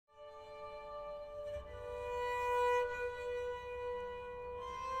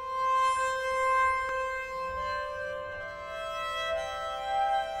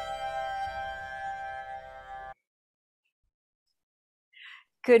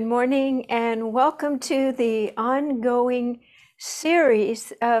Good morning and welcome to the ongoing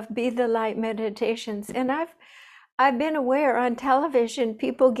series of Be the Light meditations. And I've been aware on television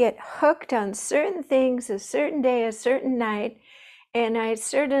people get hooked on certain things a certain day, a certain night, and I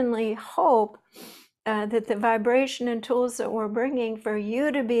certainly hope that the vibration and tools that we're bringing for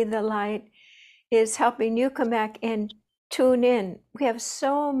you to be the light is helping you come back and tune in. We have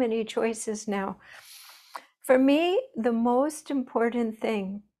so many choices now. For me, the most important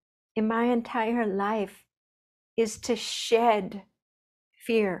thing in my entire life is to shed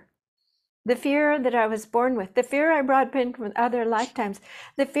fear. The fear that I was born with, the fear I brought in from other lifetimes,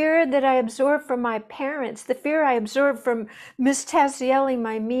 the fear that I absorbed from my parents, the fear I absorbed from Miss Tassielli,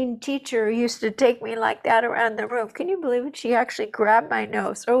 my mean teacher, who used to take me like that around the room. Can you believe it? She actually grabbed my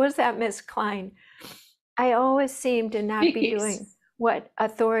nose. Or was that Miss Klein? I always seemed to not be doing Yes. what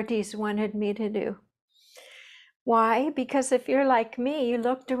authorities wanted me to do. Why? Because if you're like me, you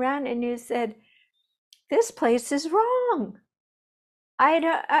looked around and you said, this place is wrong.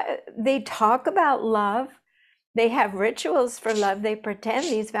 They talk about love. They have rituals for love. They pretend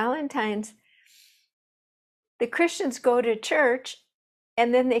these Valentines. The Christians go to church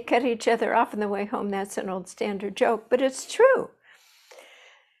and then they cut each other off on the way home. That's an old standard joke, but it's true.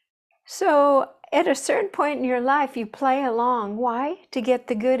 So at a certain point in your life, you play along. Why? To get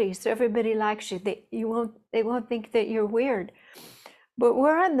the goodies. So everybody likes you. They won't think that you're weird. But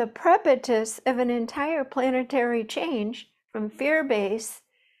we're on the precipice of an entire planetary change from fear base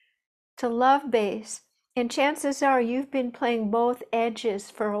to love base. And chances are you've been playing both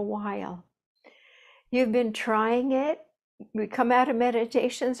edges for a while. You've been trying it. We come out of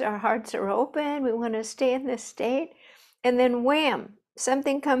meditations, our hearts are open. We want to stay in this state. And then wham,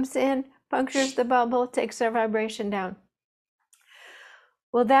 something comes in, punctures the bubble, takes our vibration down.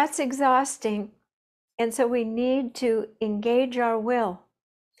 Well, that's exhausting. And so we need to engage our will.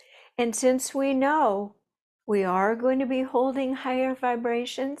 And since we know we are going to be holding higher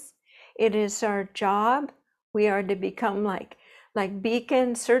vibrations, it is our job. We are to become like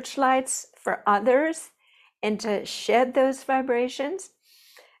beacon searchlights for others and to shed those vibrations.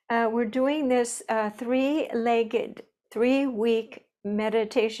 We're doing this 3-week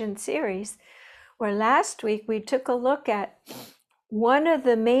meditation series where last week we took a look at one of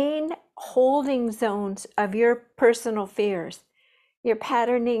the main holding zones of your personal fears, your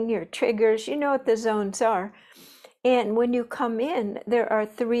patterning, your triggers. You know what the zones are. And when you come in, there are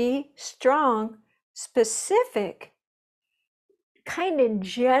 3 strong, specific, kind of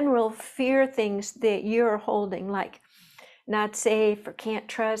general fear things that you're holding, like not safe or can't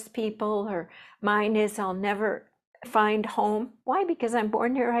trust people, or mine is I'll never find home. Why? Because I'm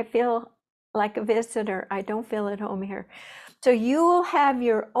born here. I feel like a visitor. I don't feel at home here. So you will have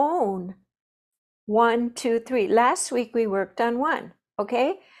your own 1, 2, 3. Last week we worked on 1.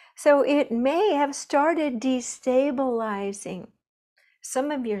 Okay, so it may have started destabilizing some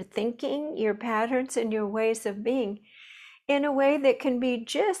of your thinking, your patterns, and your ways of being in a way that can be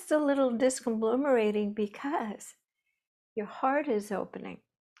just a little disconglomerating because your heart is opening.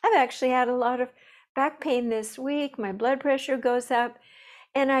 I've actually had a lot of back pain this week. My blood pressure goes up,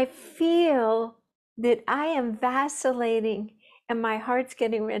 and I feel that I am vacillating and my heart's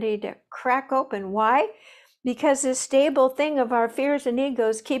getting ready to crack open. Why? Because this stable thing of our fears and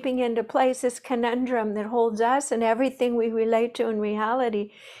egos keeping into place, this conundrum that holds us and everything we relate to in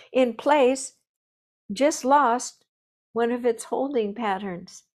reality in place, just lost one of its holding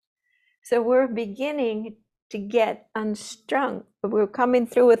patterns. So we're beginning to get unstrung. We're coming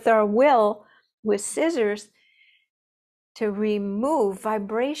through with our will, with scissors, to remove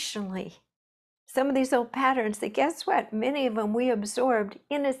vibrationally some of these old patterns that, guess what? Many of them we absorbed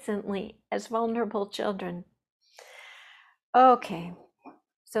innocently as vulnerable children. Okay,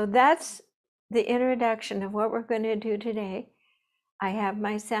 so that's the introduction of what we're going to do today. I have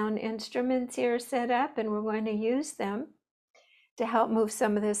my sound instruments here set up, and we're going to use them to help move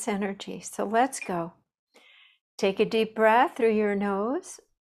some of this energy. So let's go. Take a deep breath through your nose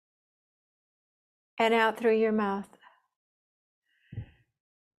and out through your mouth.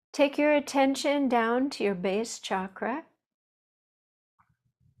 Take your attention down to your base chakra.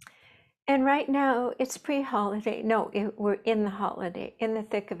 And right now it's pre-holiday. No, we're in the holiday, in the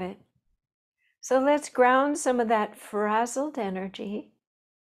thick of it. So let's ground some of that frazzled energy,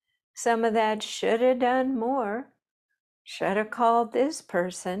 some of that should have done more, should have called this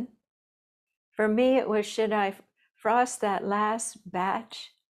person. For me, it was, should I frost that last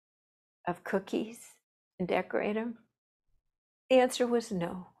batch of cookies and decorate them? The answer was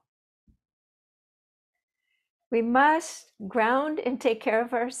no. We must ground and take care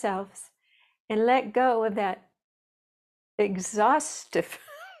of ourselves and let go of that exhaustive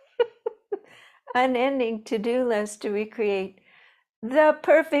unending to-do list to recreate the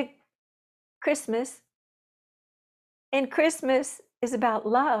perfect Christmas. And Christmas is about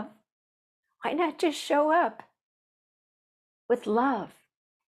love. Why not just show up with love?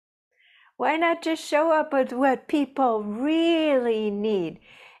 Why not just show up with what people really need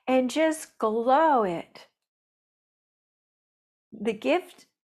and just glow it? The gift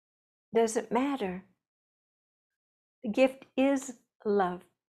doesn't matter. The gift is love.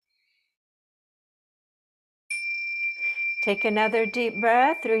 Take another deep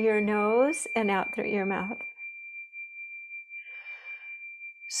breath through your nose and out through your mouth.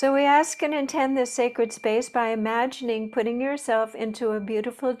 So we ask and intend this sacred space by imagining putting yourself into a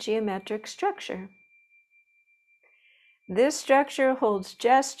beautiful geometric structure. This structure holds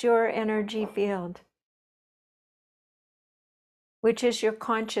just your energy field, which is your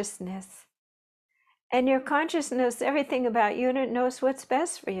consciousness. And your consciousness, everything about you, and it knows what's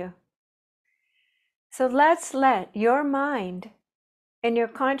best for you. So let's let your mind and your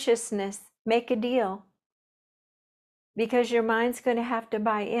consciousness make a deal, because your mind's going to have to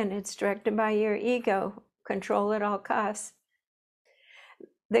buy in. It's directed by your ego, control at all costs.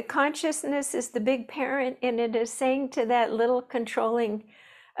 The consciousness is the big parent, and it is saying to that little controlling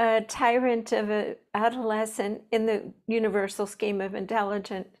tyrant of an adolescent in the universal scheme of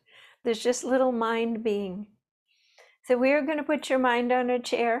intelligence, there's just little mind being. So we are going to put your mind on a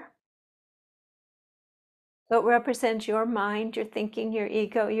chair. What represents your mind, your thinking, your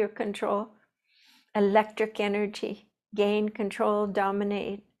ego, your control, electric energy, gain, control,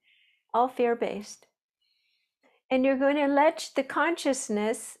 dominate, all fear-based. And you're going to let the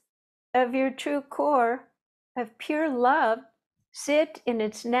consciousness of your true core of pure love sit in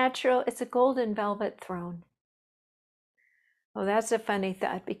its natural, it's a golden velvet throne. Well, that's a funny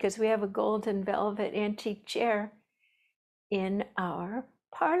thought, because we have a golden velvet antique chair in our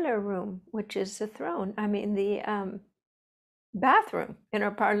parlor room, which is the throne. I mean, the bathroom in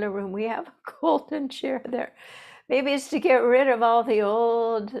our parlor room, we have a golden chair there. Maybe it's to get rid of all the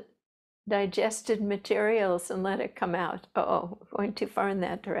old digested materials and let it come out. Uh-oh, we're going too far in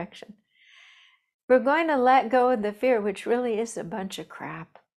that direction. We're going to let go of the fear, which really is a bunch of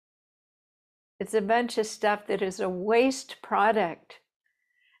crap. It's a bunch of stuff that is a waste product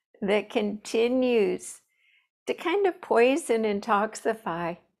that continues to kind of poison and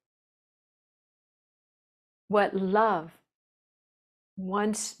toxify what love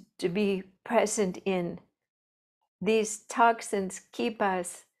wants to be present in. These toxins keep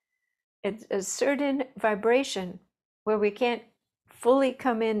us at a certain vibration where we can't fully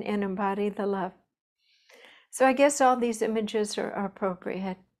come in and embody the love. So I guess all these images are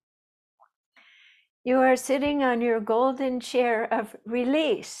appropriate. You are sitting on your golden chair of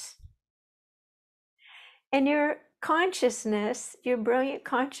release. And your consciousness, your brilliant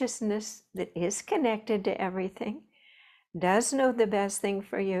consciousness that is connected to everything, does know the best thing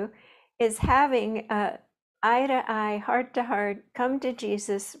for you, is having a eye to eye, heart to heart, come to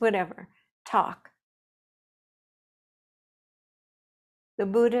Jesus, whatever, talk. The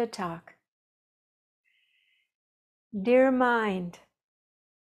Buddha talk. Dear mind,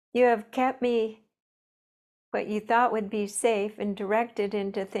 you have kept me what you thought would be safe and directed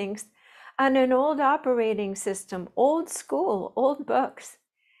into things on an old operating system, old school, old books.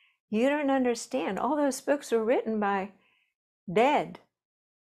 You don't understand. All those books were written by dead,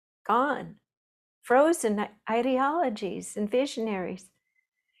 gone, frozen ideologies and visionaries.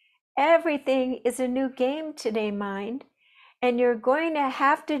 Everything is a new game today, mind, and you're going to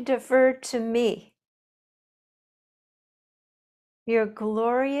have to defer to me. Your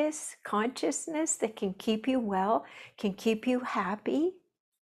glorious consciousness that can keep you well, can keep you happy.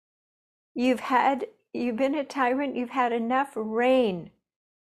 You've been a tyrant, you've had enough reign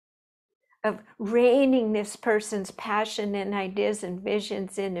of reining this person's passion and ideas and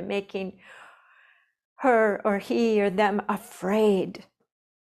visions in and making her or he or them afraid.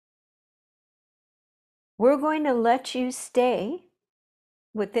 We're going to let you stay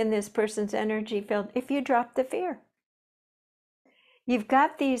within this person's energy field if you drop the fear. You've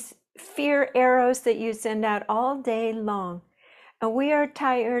got these fear arrows that you send out all day long, and we are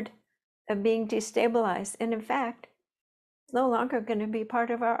tired of being destabilized. And in fact, it's no longer going to be part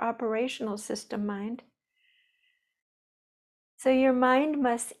of our operational system, mind. So your mind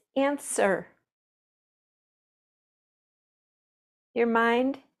must answer. Your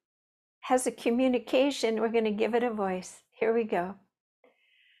mind has a communication. We're going to give it a voice. Here we go.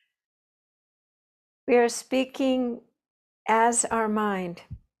 We are speaking as our mind.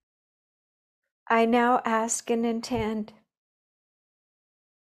 I now ask and intend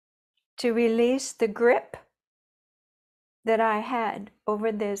to release the grip that I had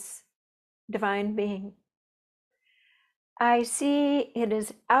over this divine being. I see it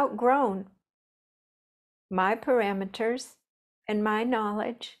has outgrown my parameters and my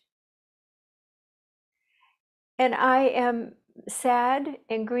knowledge. And I am sad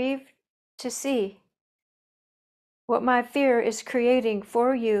and grieved to see what my fear is creating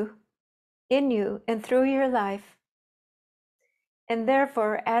for you, in you, and through your life, and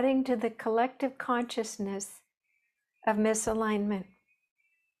therefore adding to the collective consciousness of misalignment.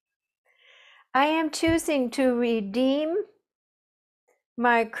 I am choosing to redeem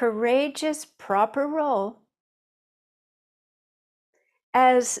my courageous, proper role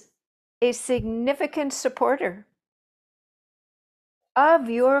as a significant supporter of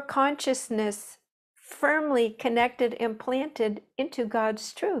your consciousness, firmly connected and planted into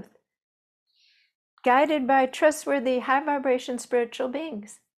God's truth, guided by trustworthy, high vibration spiritual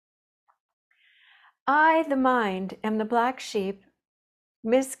beings. I, the mind, am the black sheep,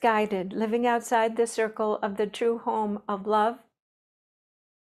 misguided, living outside the circle of the true home of love,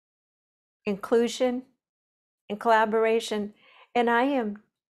 inclusion, and collaboration. And I am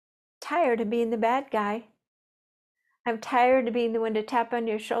tired of being the bad guy. I'm tired of being the one to tap on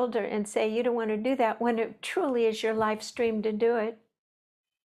your shoulder and say, you don't want to do that, when it truly is your life stream to do it.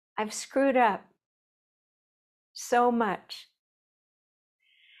 I've screwed up so much.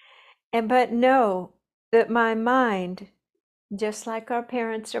 But know that my mind, just like our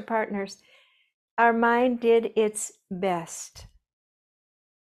parents or partners, our mind did its best.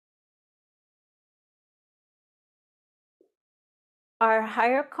 Our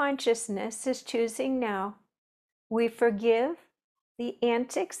higher consciousness is choosing now. We forgive the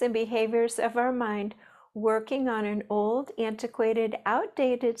antics and behaviors of our mind, working on an old, antiquated,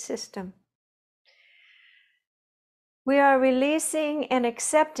 outdated system. We are releasing and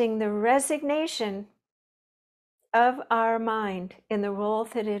accepting the resignation of our mind in the role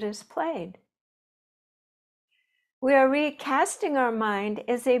that it has played. We are recasting our mind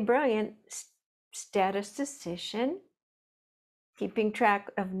as a brilliant statistician, keeping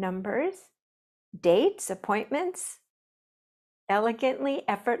track of numbers, dates, appointments, elegantly,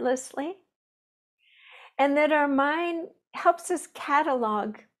 effortlessly, and that our mind helps us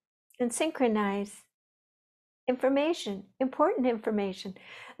catalog and synchronize information, important information,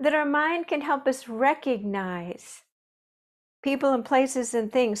 that our mind can help us recognize people and places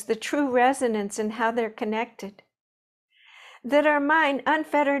and things, the true resonance and how they're connected. That our mind,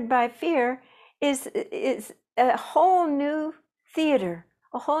 unfettered by fear, is a whole new theater,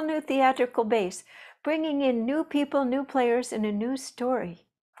 a whole new theatrical base, bringing in new people, new players, and a new story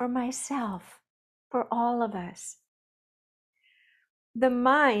for myself, for all of us. The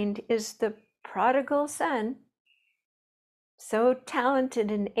mind is the prodigal son, so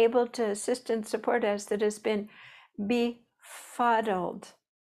talented and able to assist and support us, that has been befuddled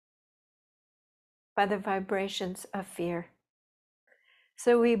by the vibrations of fear.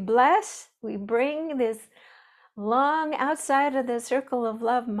 So we bring this long outside of the circle of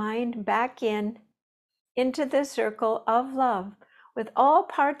love mind back into the circle of love, with all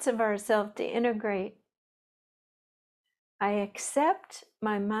parts of ourselves to integrate. I accept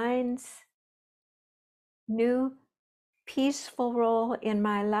my mind's new peaceful role in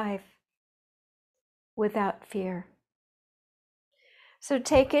my life without fear. So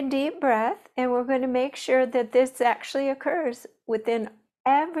take a deep breath, and we're going to make sure that this actually occurs within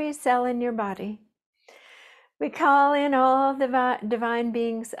every cell in your body. We call in all the divine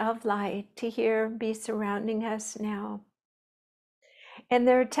beings of light to be surrounding us now. And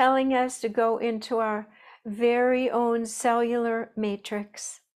they're telling us to go into our very own cellular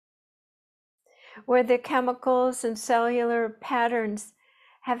matrix, where the chemicals and cellular patterns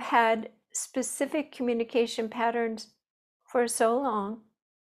have had specific communication patterns for so long,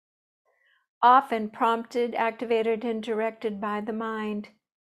 often prompted, activated, and directed by the mind.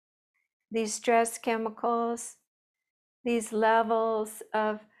 These stress chemicals, these levels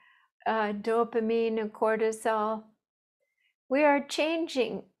of dopamine and cortisol, we are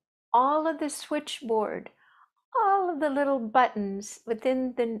changing all of the switchboard, all of the little buttons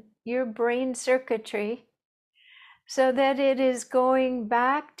within your brain circuitry, so that it is going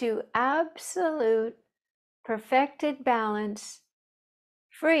back to absolute perfected balance,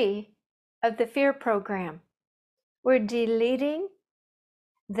 free of the fear program. We're deleting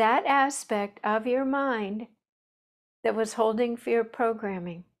that aspect of your mind that was holding fear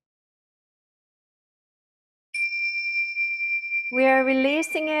programming. We are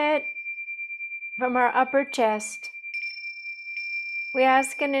releasing it from our upper chest. We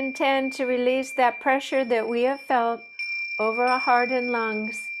ask and intend to release that pressure that we have felt over our heart and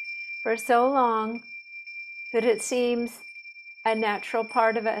lungs for so long that it seems a natural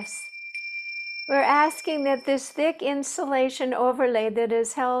part of us. We're asking that this thick insulation overlay that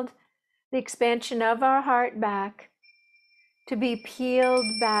has held the expansion of our heart back to be peeled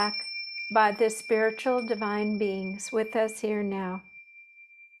back by the spiritual divine beings with us here now.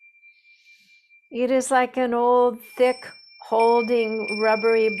 It is like an old, thick, holding,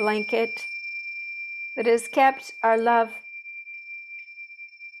 rubbery blanket that has kept our love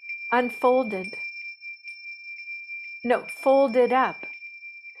unfolded. No, folded up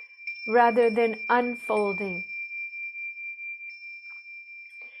rather than unfolding.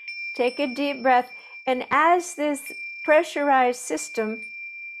 Take a deep breath, and as this pressurized system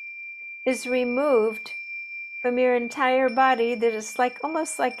is removed from your entire body, that is like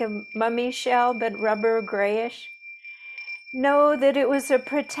almost like a mummy shell, but rubber grayish, know that it was a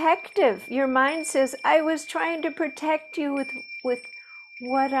protective. Your mind says, I was trying to protect you with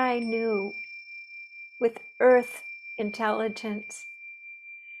what I knew, with earth intelligence.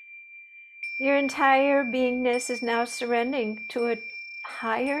 Your entire beingness is now surrendering to a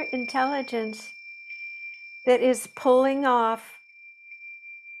higher intelligence that is pulling off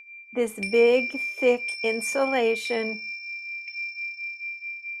this big, thick insulation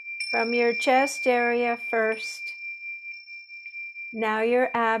from your chest area first. Now your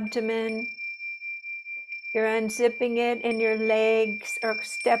abdomen. You're unzipping it, and your legs are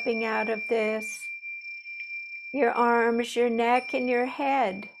stepping out of this. Your arms, your neck, and your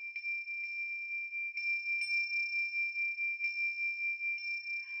head.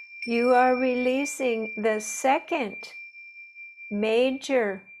 You are releasing the second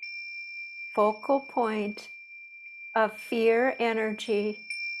major focal point of fear energy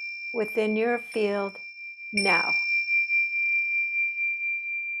within your field now.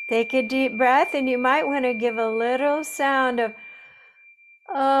 Take a deep breath, and you might want to give a little sound of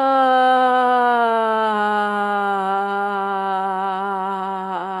ah.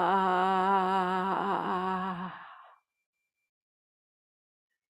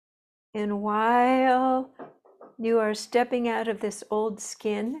 And while you are stepping out of this old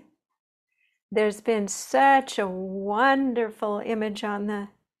skin, there's been such a wonderful image on the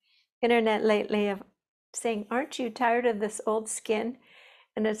internet lately of saying, aren't you tired of this old skin?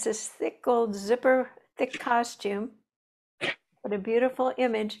 And it's this thick old zipper, thick costume, but a beautiful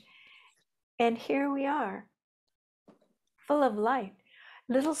image. And here we are, full of light,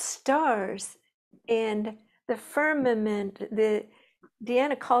 little stars, and the firmament,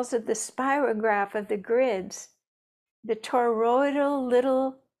 Deanna calls it the spirograph of the grids, the toroidal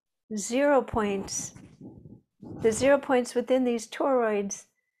little 0 points, the 0 points within these toroids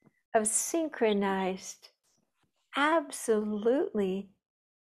of synchronized, absolutely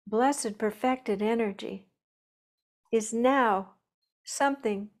blessed, perfected energy is now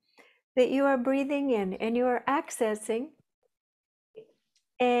something that you are breathing in and you are accessing,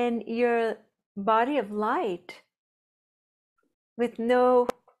 and your body of light with no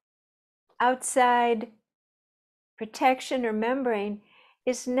outside protection or membrane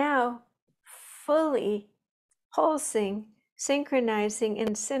is now fully pulsing, synchronizing,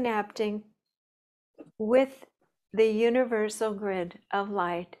 and synapting with the universal grid of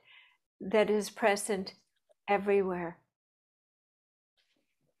light that is present everywhere.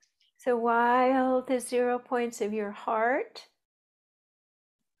 So while the 0 points of your heart,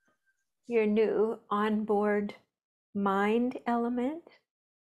 your new onboard mind element,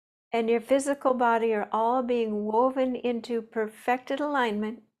 and your physical body are all being woven into perfected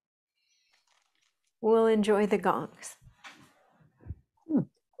alignment, we'll enjoy the gongs.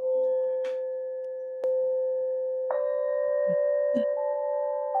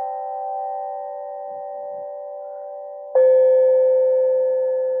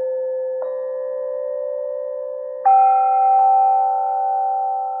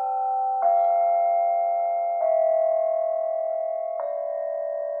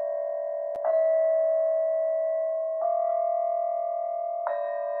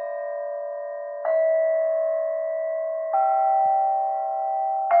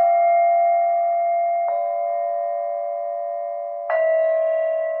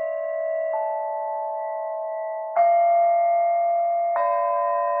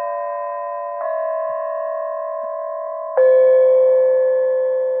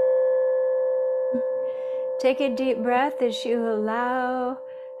 Take a deep breath as you allow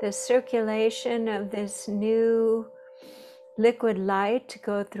the circulation of this new liquid light to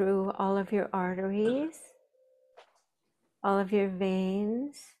go through all of your arteries, all of your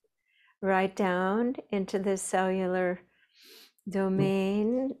veins, right down into the cellular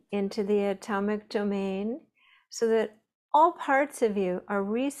domain, into the atomic domain, so that all parts of you are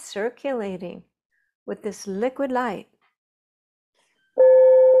recirculating with this liquid light.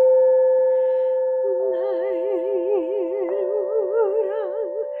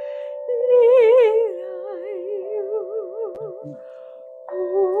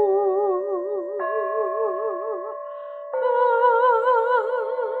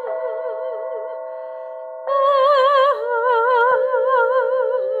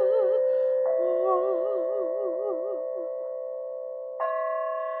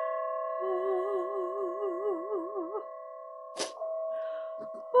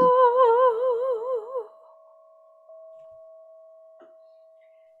 Oh.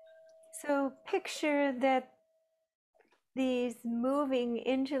 So picture that these moving,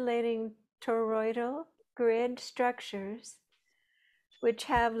 undulating toroidal grid structures, which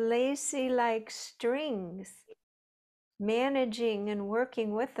have lacy-like strings managing and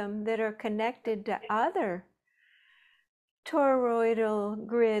working with them that are connected to other toroidal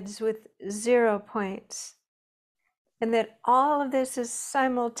grids with 0 points. And that all of this is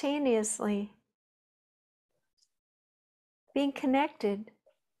simultaneously being connected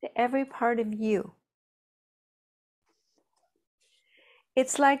to every part of you.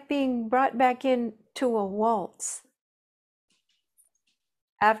 It's like being brought back into a waltz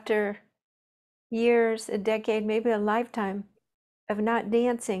after years, a decade, maybe a lifetime of not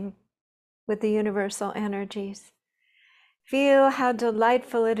dancing with the universal energies. Feel how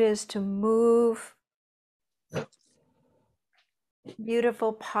delightful it is to move,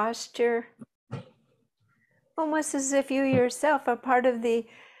 beautiful posture, almost as if you yourself are part of the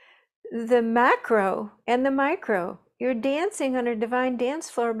macro and the micro. You're dancing on a divine dance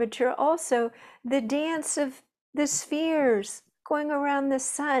floor, but you're also the dance of the spheres going around the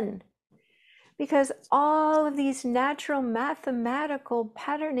sun. Because all of these natural mathematical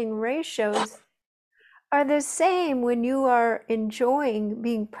patterning ratios are the same when you are enjoying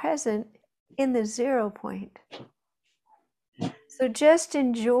being present in the 0 point. So just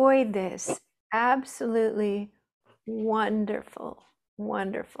enjoy this absolutely wonderful,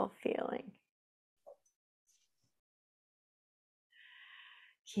 wonderful feeling.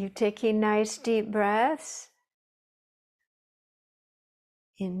 Keep taking nice deep breaths,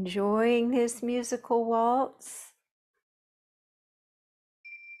 enjoying this musical waltz.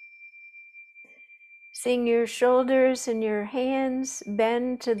 Seeing your shoulders and your hands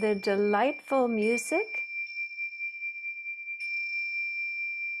bend to the delightful music.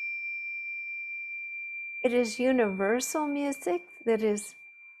 It is universal music that is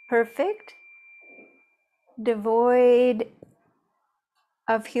perfect, devoid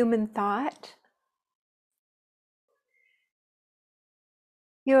of human thought.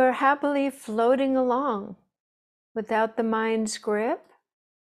 You're happily floating along without the mind's grip,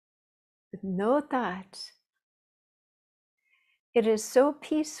 with no thoughts. It is so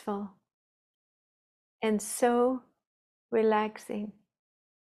peaceful and so relaxing.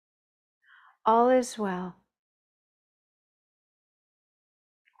 All is well.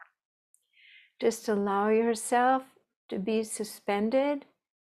 Just allow yourself to be suspended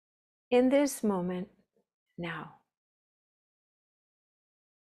in this moment now.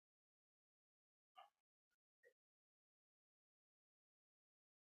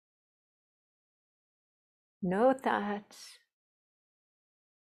 No thoughts,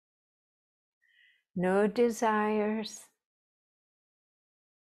 no desires,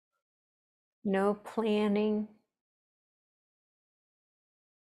 no planning,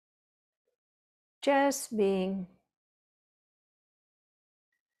 just being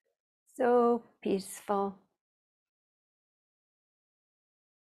so peaceful.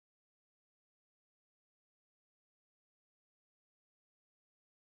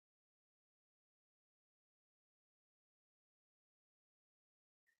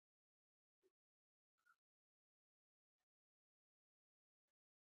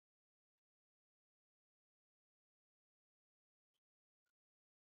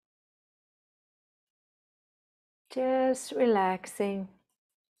 Just relaxing.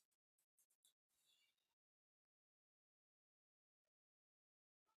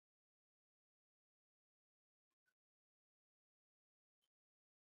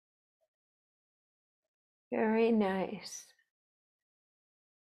 Very nice.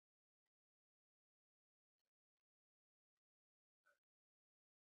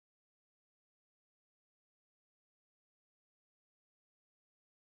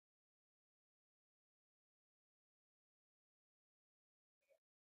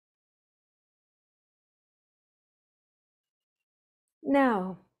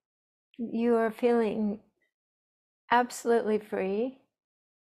 Now, you are feeling absolutely free,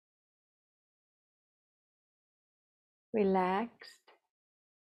 relaxed,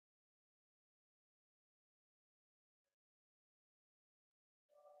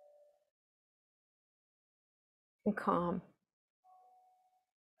 and calm.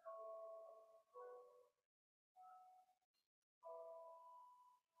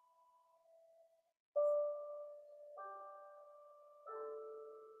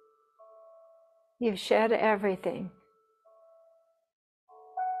 You've shed everything.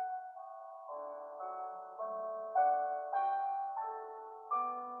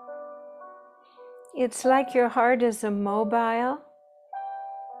 It's like your heart is immobile,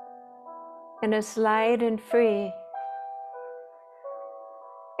 and it's light and free.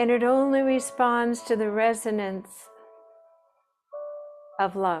 And it only responds to the resonance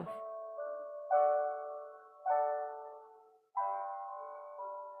of love.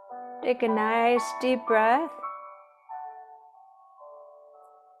 Take a nice deep breath.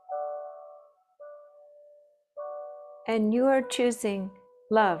 And you are choosing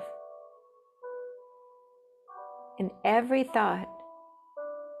love in every thought.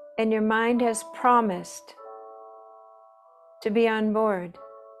 And your mind has promised to be on board,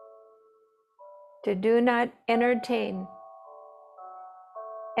 to do not entertain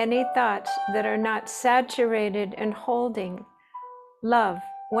any thoughts that are not saturated and holding love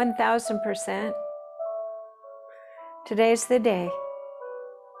 1000%. Today's the day.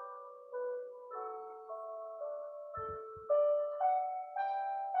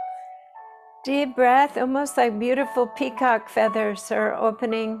 Deep breath, almost like beautiful peacock feathers are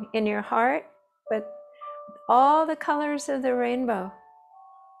opening in your heart, but all the colors of the rainbow.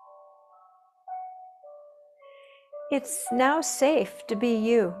 It's now safe to be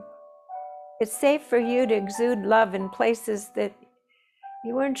you. It's safe for you to exude love in places that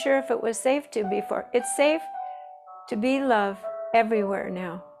you weren't sure if it was safe to before. It's safe to be love everywhere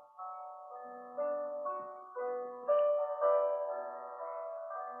now.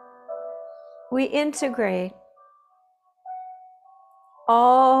 We integrate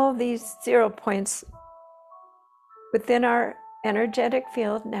all these 0 points within our energetic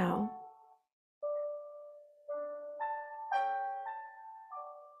field now.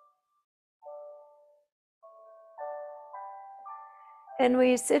 And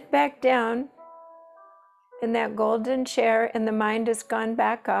we sit back down in that golden chair, and the mind has gone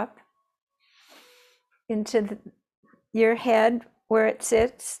back up into your head where it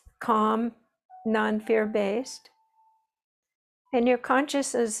sits, calm, non-fear based. And your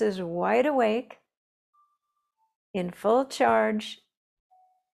consciousness is wide awake, in full charge,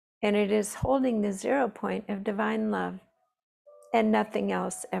 and it is holding the 0 point of divine love and nothing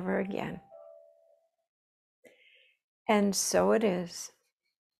else ever again. And so it is.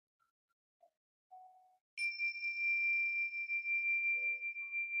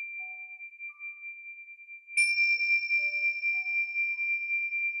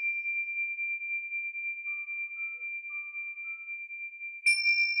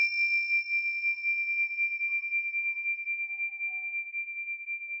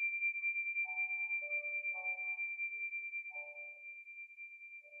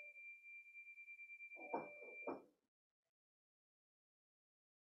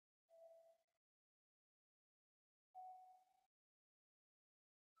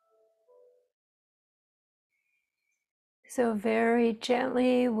 So very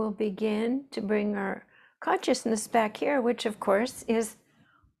gently we'll begin to bring our consciousness back here, which of course is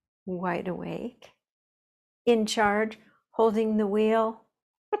wide awake, in charge, holding the wheel,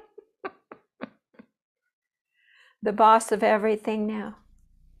 the boss of everything now,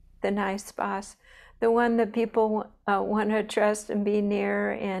 the nice boss, the one that people want to trust and be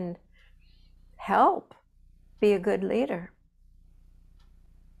near and help be a good leader.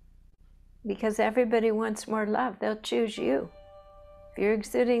 Because everybody wants more love. They'll choose you. If you're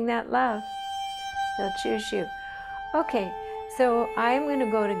exuding that love, they'll choose you. Okay, so I'm going to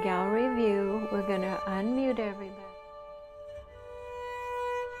go to gallery view. We're going to unmute everybody.